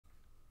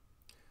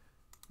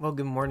Well,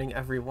 good morning,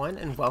 everyone,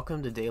 and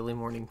welcome to Daily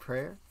Morning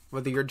Prayer.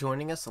 Whether you're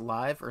joining us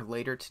live or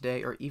later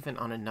today or even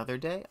on another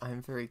day,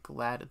 I'm very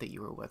glad that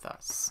you are with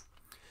us.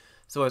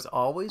 So as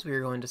always, we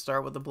are going to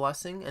start with a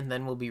blessing, and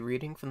then we'll be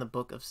reading from the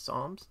book of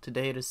Psalms.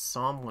 Today it is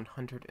Psalm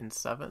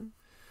 107,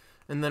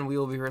 and then we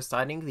will be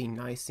reciting the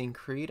Nicene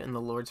Creed and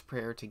the Lord's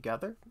Prayer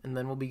together, and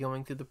then we'll be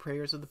going through the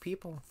prayers of the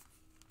people.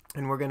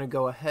 And we're going to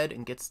go ahead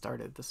and get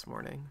started this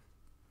morning.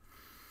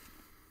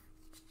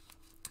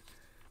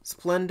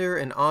 Splendor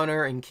and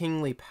honor and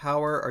kingly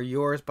power are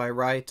yours by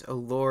right, O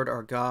Lord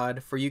our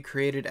God, for you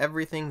created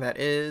everything that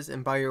is,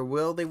 and by your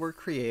will they were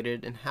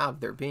created and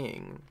have their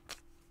being.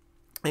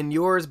 And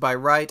yours by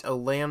right, O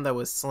Lamb that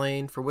was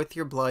slain, for with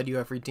your blood you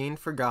have redeemed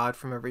for God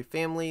from every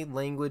family,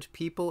 language,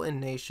 people,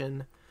 and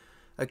nation,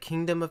 a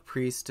kingdom of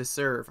priests to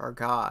serve our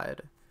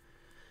God.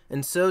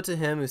 And so to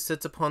him who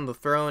sits upon the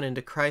throne and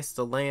to Christ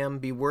the Lamb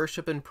be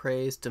worship and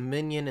praise,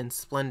 dominion and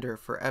splendor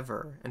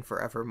forever and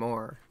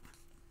forevermore.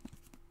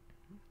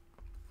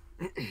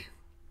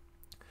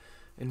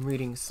 In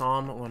reading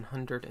Psalm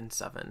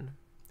 107.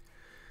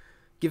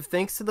 Give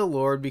thanks to the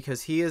Lord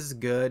because he is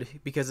good,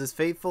 because his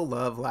faithful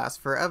love lasts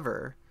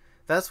forever.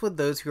 That's what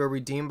those who are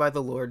redeemed by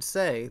the Lord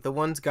say, the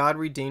ones God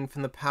redeemed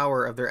from the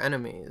power of their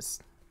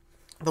enemies.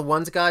 The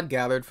ones God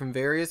gathered from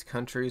various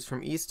countries,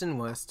 from east and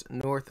west,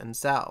 north and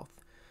south.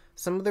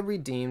 Some of the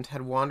redeemed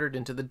had wandered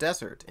into the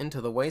desert,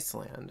 into the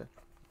wasteland.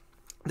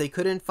 They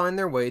couldn't find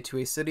their way to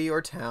a city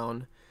or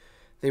town.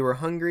 They were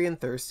hungry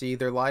and thirsty,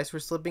 their lives were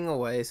slipping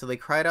away, so they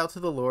cried out to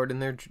the Lord in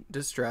their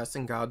distress,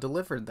 and God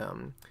delivered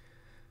them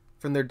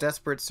from their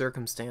desperate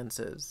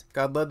circumstances.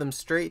 God led them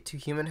straight to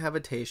human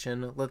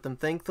habitation. Let them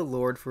thank the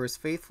Lord for his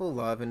faithful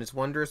love and his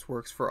wondrous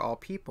works for all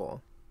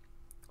people.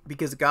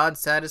 Because God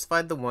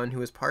satisfied the one who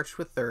was parched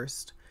with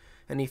thirst,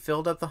 and he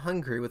filled up the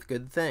hungry with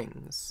good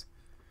things.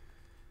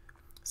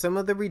 Some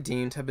of the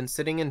redeemed have been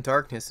sitting in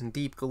darkness and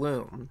deep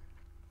gloom.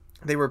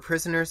 They were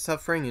prisoners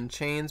suffering in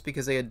chains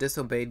because they had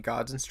disobeyed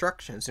God's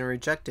instructions and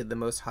rejected the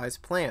Most High's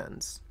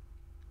plans.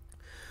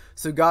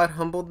 So God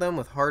humbled them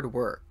with hard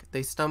work.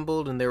 They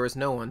stumbled and there was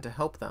no one to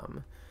help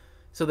them.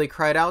 So they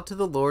cried out to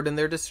the Lord in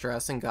their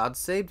distress, and God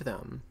saved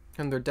them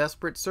from their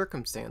desperate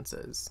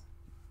circumstances.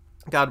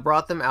 God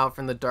brought them out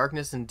from the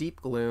darkness and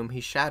deep gloom.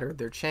 He shattered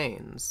their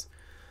chains.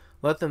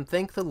 Let them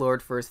thank the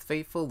Lord for his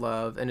faithful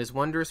love and his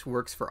wondrous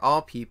works for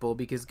all people,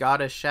 because God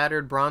has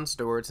shattered bronze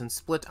doors and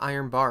split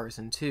iron bars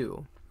in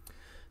two.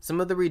 Some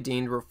of the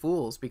redeemed were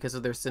fools because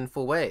of their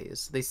sinful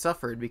ways. They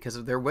suffered because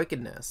of their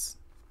wickedness.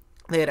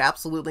 They had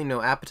absolutely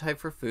no appetite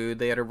for food.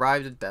 They had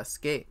arrived at death's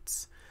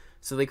gates.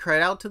 So they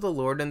cried out to the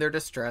Lord in their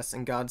distress,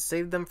 and God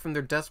saved them from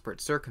their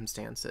desperate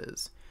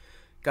circumstances.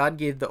 God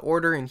gave the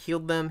order and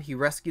healed them. He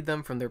rescued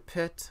them from their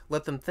pit.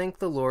 Let them thank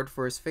the Lord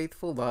for his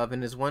faithful love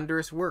and his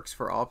wondrous works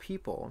for all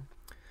people.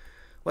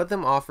 Let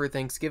them offer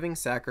thanksgiving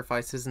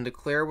sacrifices and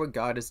declare what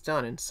God has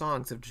done in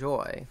songs of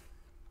joy.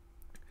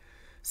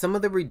 Some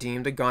of the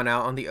redeemed had gone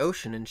out on the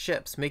ocean in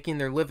ships, making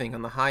their living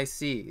on the high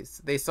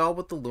seas. They saw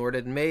what the Lord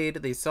had made.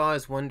 They saw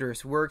his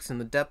wondrous works in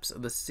the depths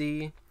of the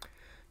sea.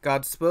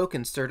 God spoke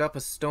and stirred up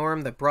a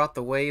storm that brought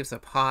the waves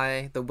up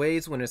high. The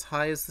waves went as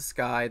high as the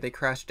sky. They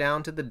crashed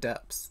down to the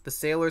depths. The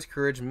sailors'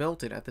 courage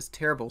melted at this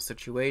terrible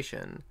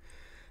situation.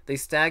 They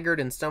staggered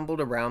and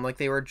stumbled around like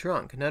they were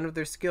drunk. None of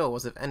their skill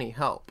was of any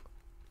help.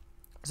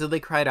 So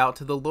they cried out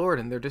to the Lord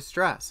in their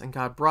distress, and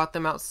God brought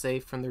them out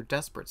safe from their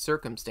desperate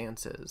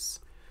circumstances.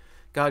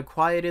 God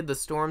quieted the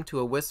storm to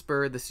a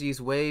whisper. The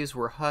sea's waves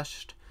were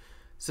hushed.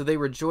 So they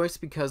rejoiced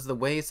because the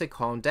waves had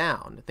calmed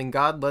down. Then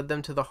God led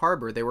them to the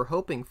harbor they were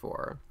hoping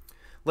for.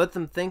 Let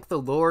them thank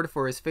the Lord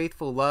for his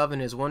faithful love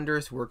and his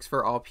wondrous works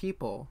for all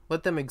people.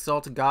 Let them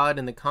exalt God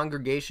in the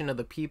congregation of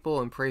the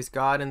people and praise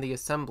God in the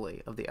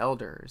assembly of the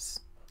elders.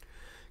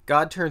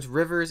 God turns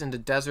rivers into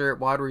desert,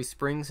 watery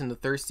springs into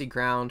thirsty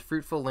ground,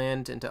 fruitful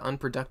land into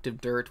unproductive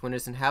dirt when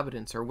its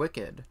inhabitants are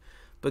wicked.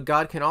 But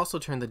God can also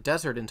turn the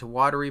desert into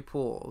watery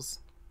pools,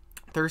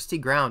 thirsty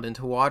ground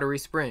into watery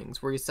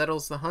springs, where he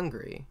settles the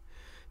hungry.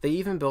 They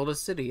even build a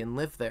city and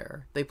live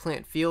there. They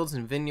plant fields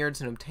and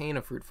vineyards and obtain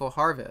a fruitful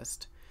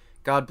harvest.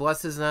 God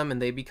blesses them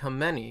and they become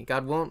many.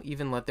 God won't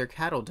even let their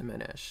cattle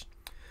diminish.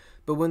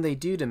 But when they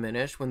do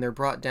diminish, when they're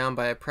brought down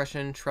by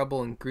oppression,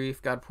 trouble, and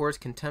grief, God pours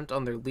contempt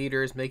on their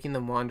leaders, making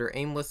them wander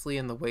aimlessly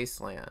in the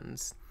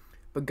wastelands.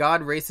 But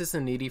God raises the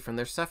needy from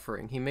their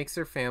suffering. He makes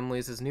their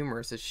families as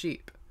numerous as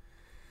sheep.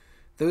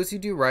 Those who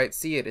do right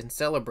see it and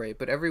celebrate,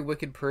 but every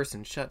wicked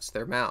person shuts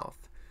their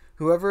mouth.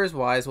 Whoever is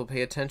wise will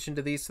pay attention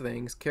to these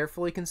things,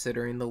 carefully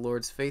considering the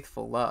Lord's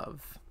faithful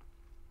love.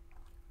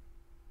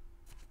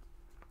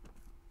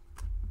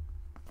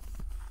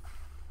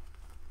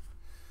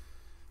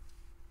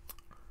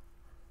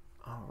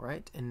 All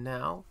right, and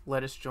now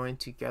let us join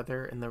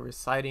together in the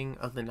reciting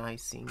of the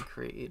Nicene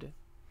Creed.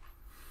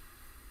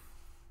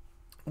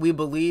 We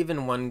believe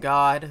in one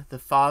God, the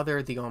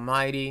Father, the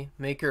Almighty,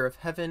 maker of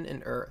heaven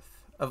and earth,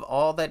 of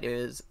all that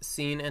is,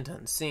 seen and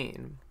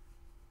unseen.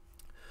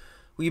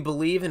 We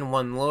believe in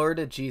one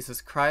Lord, Jesus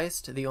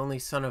Christ, the only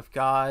Son of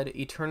God,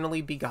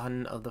 eternally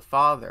begotten of the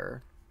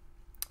Father,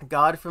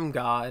 God from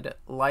God,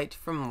 light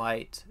from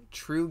light,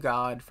 true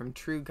God from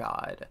true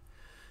God,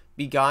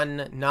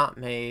 begotten, not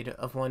made,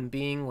 of one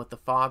being with the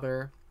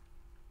Father.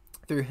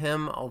 Through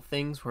him all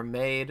things were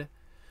made.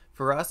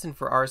 For us and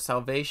for our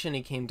salvation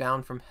he came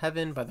down from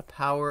heaven by the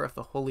power of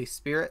the Holy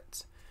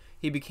Spirit.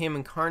 He became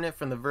incarnate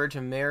from the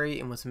Virgin Mary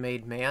and was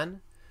made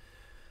man.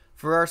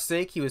 For our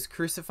sake he was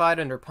crucified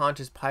under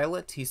Pontius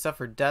Pilate. He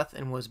suffered death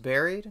and was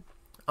buried.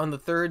 On the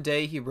third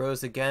day he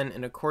rose again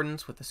in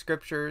accordance with the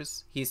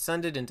Scriptures. He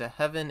ascended into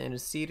heaven and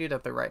is seated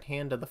at the right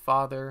hand of the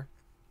Father.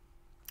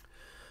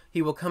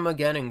 He will come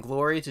again in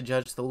glory to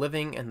judge the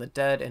living and the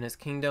dead, and his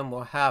kingdom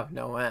will have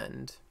no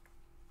end.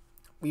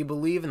 We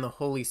believe in the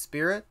Holy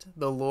Spirit,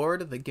 the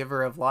Lord, the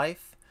giver of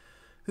life,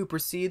 who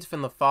proceeds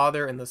from the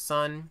Father and the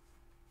Son.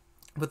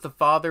 With the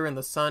Father and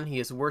the Son he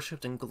is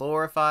worshipped and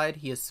glorified.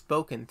 He has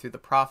spoken through the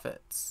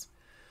prophets.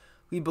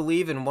 We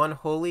believe in one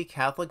holy,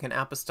 Catholic, and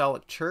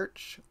Apostolic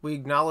Church. We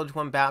acknowledge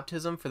one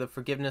baptism for the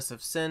forgiveness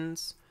of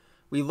sins.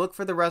 We look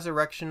for the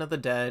resurrection of the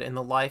dead and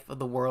the life of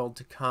the world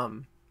to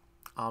come.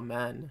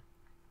 Amen.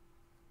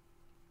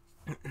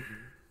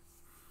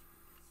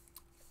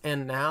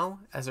 And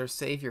now, as our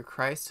Savior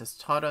Christ has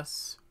taught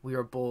us, we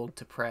are bold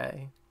to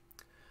pray.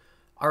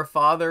 Our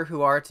Father,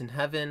 who art in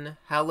heaven,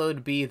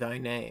 hallowed be thy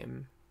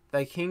name.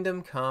 Thy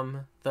kingdom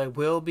come, thy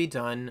will be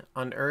done,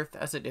 on earth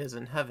as it is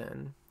in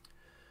heaven.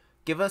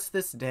 Give us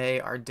this day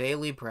our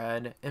daily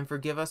bread, and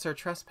forgive us our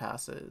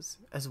trespasses,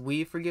 as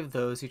we forgive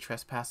those who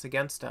trespass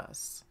against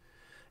us.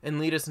 And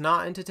lead us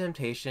not into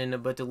temptation,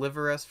 but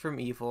deliver us from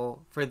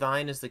evil. For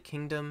thine is the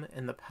kingdom,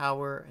 and the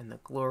power, and the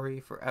glory,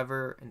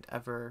 forever and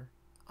ever.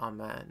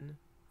 Amen.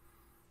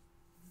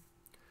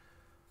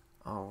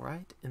 All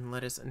right, and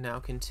let us now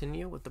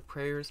continue with the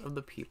prayers of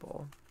the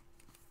people.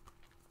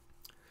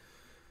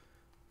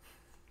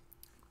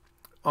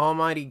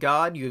 Almighty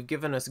God, you have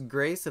given us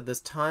grace at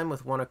this time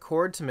with one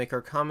accord to make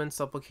our common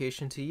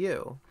supplication to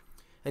you.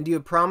 And you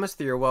have promised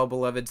through your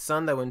well-beloved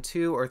Son that when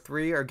 2 or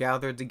 3 are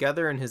gathered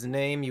together in his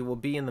name, you will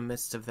be in the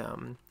midst of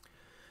them.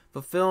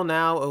 Fulfill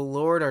now, O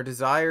Lord, our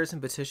desires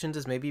and petitions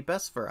as may be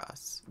best for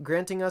us,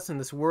 granting us in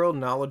this world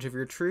knowledge of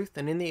your truth,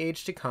 and in the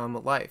age to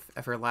come life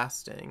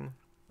everlasting.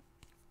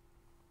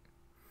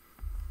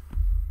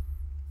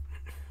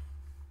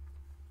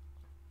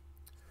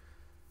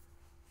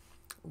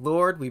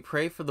 Lord, we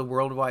pray for the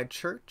worldwide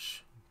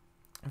church,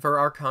 for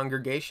our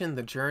congregation,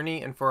 The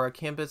Journey, and for our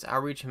campus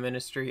outreach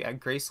ministry at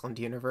Graceland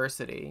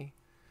University,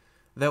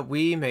 that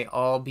we may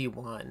all be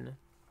one.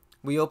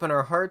 We open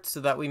our hearts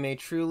so that we may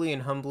truly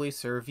and humbly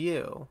serve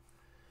you,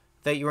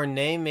 that your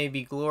name may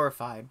be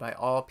glorified by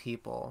all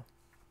people.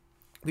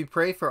 We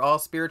pray for all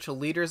spiritual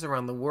leaders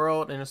around the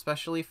world, and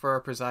especially for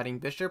our presiding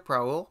Bishop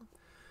Raul,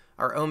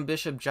 our own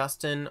Bishop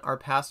Justin, our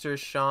pastors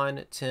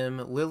Sean,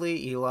 Tim,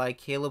 Lily, Eli,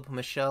 Caleb,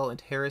 Michelle,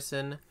 and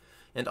Harrison,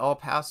 and all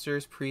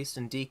pastors, priests,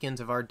 and deacons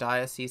of our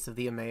Diocese of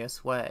the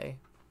Emmaus Way,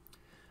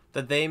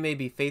 that they may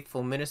be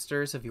faithful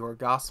ministers of your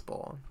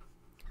gospel.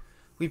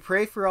 We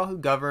pray for all who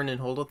govern and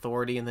hold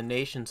authority in the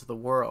nations of the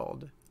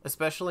world,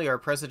 especially our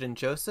President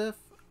Joseph,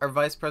 our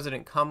Vice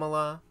President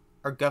Kamala,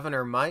 our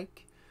Governor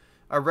Mike,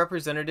 our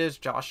representatives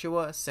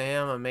Joshua,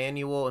 Sam,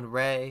 Emmanuel, and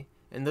Ray,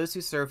 and those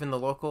who serve in the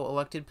local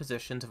elected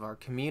positions of our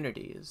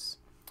communities,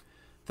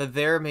 that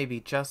there may be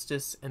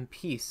justice and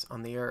peace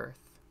on the earth.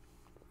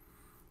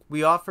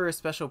 We offer a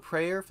special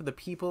prayer for the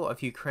people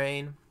of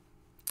Ukraine.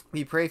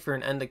 We pray for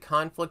an end to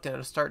conflict and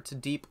a start to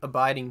deep,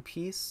 abiding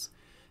peace,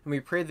 and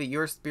we pray that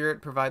your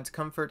Spirit provides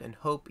comfort and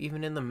hope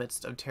even in the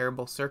midst of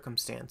terrible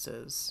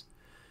circumstances.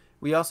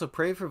 We also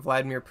pray for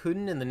Vladimir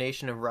Putin and the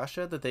nation of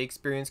Russia, that they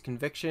experience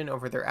conviction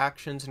over their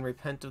actions and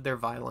repent of their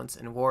violence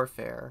and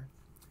warfare.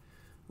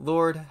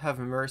 Lord, have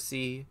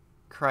mercy.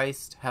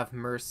 Christ, have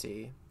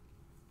mercy.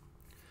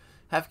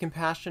 Have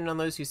compassion on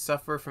those who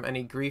suffer from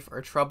any grief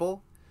or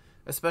trouble,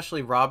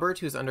 especially Robert,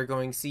 who is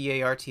undergoing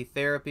CART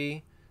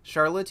therapy,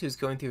 Charlotte, who is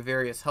going through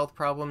various health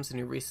problems and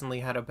who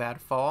recently had a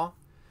bad fall,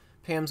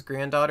 Pam's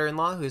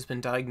granddaughter-in-law, who has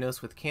been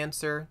diagnosed with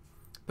cancer,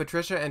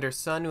 Patricia and her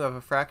son, who have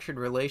a fractured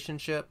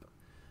relationship,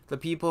 the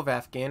people of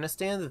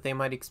Afghanistan, that they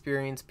might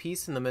experience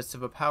peace in the midst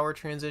of a power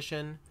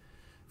transition,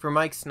 for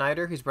Mike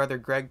Snyder, whose brother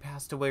Greg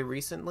passed away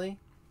recently,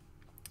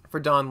 for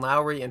Dawn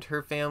Lowry and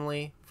her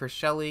family, for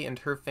Shelley and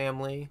her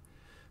family,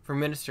 for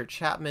Minister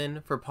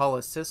Chapman, for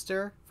Paula's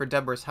sister, for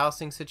Deborah's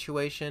housing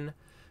situation,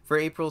 for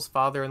April's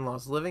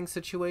father-in-law's living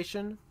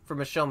situation, for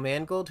Michelle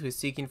Mangold, who is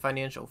seeking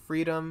financial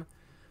freedom,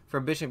 for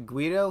Bishop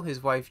Guido,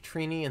 his wife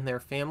Trini, and their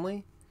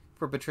family,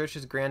 for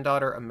Patricia's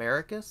granddaughter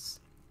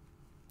Americus,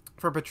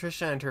 for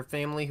Patricia and her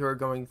family who are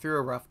going through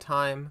a rough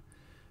time,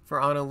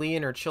 for Anna Lee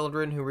and her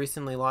children who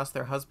recently lost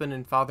their husband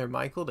and father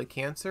Michael to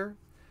cancer,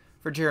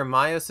 for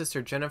Jeremiah's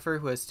sister Jennifer,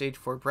 who has stage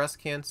 4 breast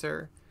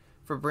cancer,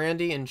 for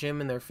Brandy and Jim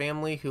and their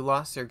family who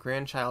lost their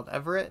grandchild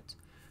Everett,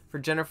 for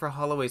Jennifer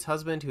Holloway's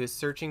husband who is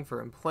searching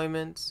for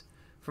employment,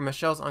 for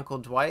Michelle's uncle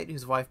Dwight,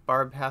 whose wife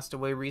Barb passed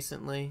away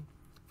recently,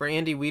 for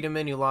Andy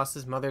Wiedemann, who lost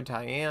his mother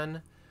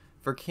Diane,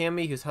 for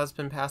Cammie, whose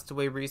husband passed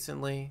away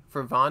recently,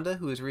 for Vonda,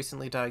 who was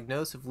recently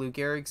diagnosed with Lou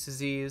Gehrig's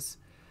disease,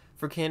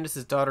 For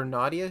Candace's daughter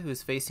Nadia, who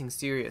is facing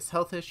serious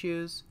health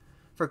issues.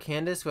 For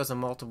Candace, who has a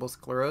multiple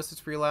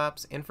sclerosis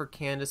relapse. And for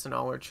Candace and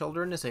all her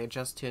children as they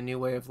adjust to a new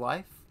way of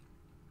life.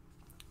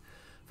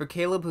 For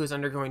Caleb, who is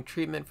undergoing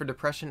treatment for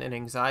depression and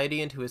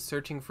anxiety and who is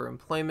searching for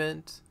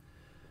employment.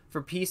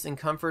 For peace and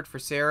comfort for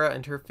Sarah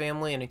and her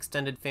family and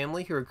extended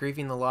family who are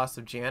grieving the loss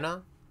of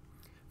Jana.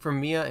 For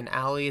Mia and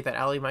Allie, that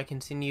Allie might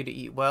continue to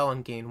eat well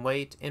and gain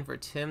weight. And for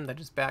Tim, that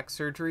his back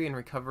surgery and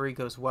recovery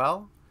goes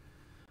well.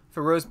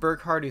 For Rose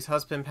Burkhardt, whose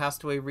husband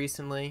passed away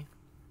recently.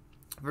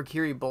 For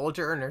Kiri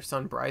Bolger and her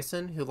son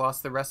Bryson, who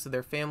lost the rest of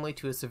their family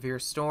to a severe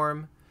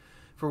storm.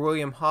 For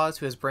William Hawes,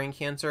 who has brain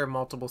cancer and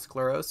multiple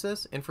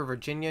sclerosis. And for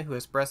Virginia, who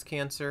has breast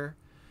cancer.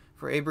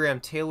 For Abraham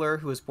Taylor,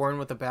 who was born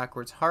with a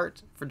backwards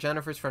heart. For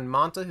Jennifer's friend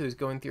Monta, who is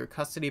going through a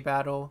custody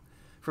battle.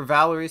 For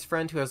Valerie's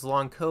friend, who has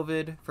long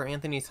COVID. For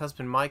Anthony's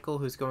husband Michael,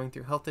 who is going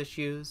through health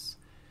issues.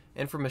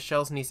 And for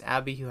Michelle's niece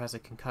Abby, who has a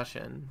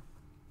concussion.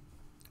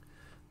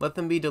 Let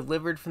them be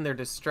delivered from their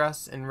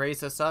distress and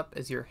raise us up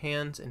as your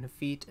hands and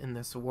feet in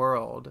this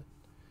world.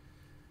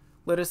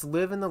 Let us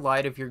live in the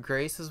light of your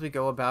grace as we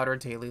go about our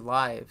daily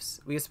lives.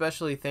 We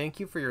especially thank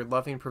you for your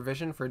loving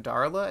provision for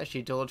Darla as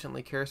she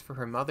diligently cares for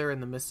her mother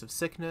in the midst of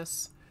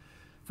sickness.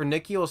 For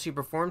Nikki while she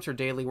performs her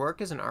daily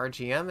work as an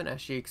RGM and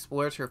as she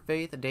explores her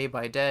faith day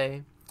by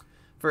day.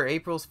 For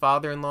April's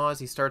father-in-law as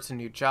he starts a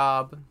new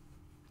job.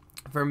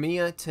 For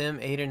Mia, Tim,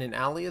 Aiden, and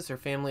Allie as her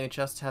family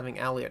adjusts to having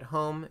Allie at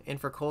home. And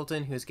for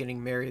Colton, who is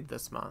getting married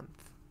this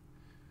month.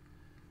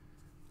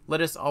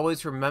 Let us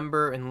always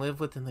remember and live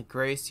within the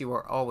grace you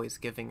are always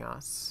giving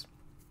us.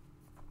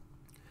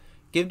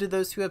 Give to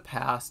those who have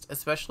passed,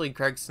 especially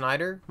Greg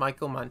Snyder,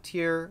 Michael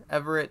Montier,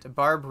 Everett,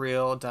 Barb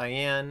Reel,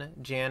 Diane,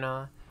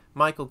 Jana,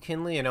 Michael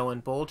Kinley and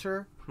Owen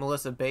Bolger,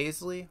 Melissa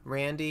Baisley,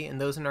 Randy, and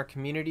those in our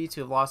community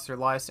who have lost their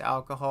lives to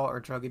alcohol or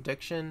drug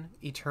addiction,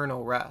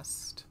 eternal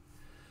rest.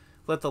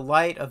 Let the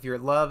light of your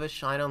love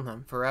shine on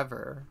them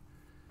forever.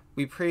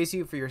 We praise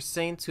you for your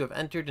saints who have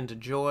entered into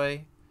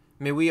joy.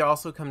 May we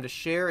also come to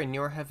share in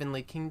your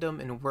heavenly kingdom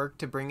and work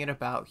to bring it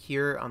about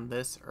here on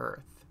this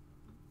earth.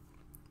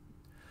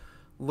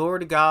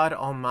 Lord God,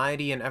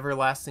 Almighty and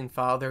everlasting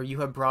Father, you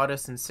have brought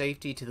us in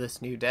safety to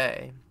this new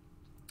day.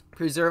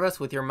 Preserve us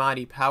with your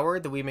mighty power,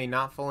 that we may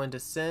not fall into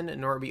sin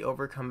nor be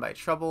overcome by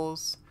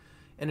troubles,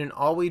 and in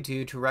all we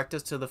do direct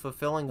us to the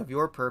fulfilling of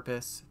your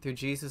purpose, through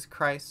Jesus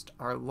Christ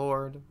our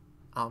Lord.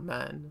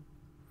 Amen.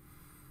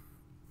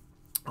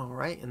 All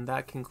right, and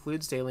that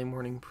concludes Daily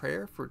Morning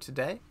Prayer for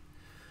today.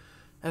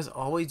 As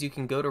always, you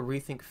can go to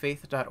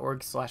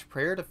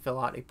rethinkfaith.org/prayer to fill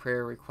out a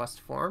prayer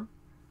request form.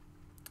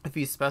 If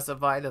you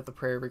specify that the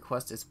prayer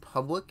request is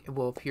public, it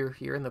will appear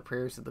here in the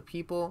prayers of the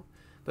people.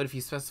 But if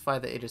you specify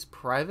that it is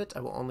private,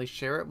 I will only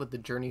share it with the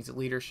Journey's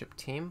leadership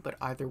team. But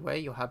either way,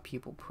 you'll have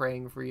people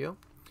praying for you.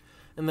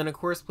 And then, of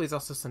course, please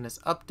also send us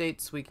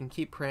updates so we can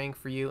keep praying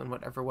for you in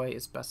whatever way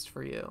is best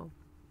for you.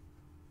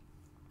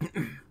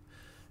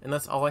 And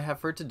that's all I have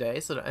for today.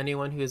 So to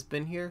anyone who has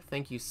been here,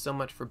 thank you so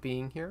much for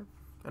being here.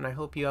 And I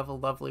hope you have a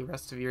lovely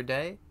rest of your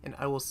day. And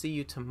I will see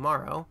you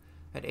tomorrow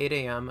at 8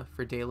 a.m.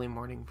 for Daily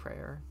Morning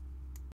Prayer.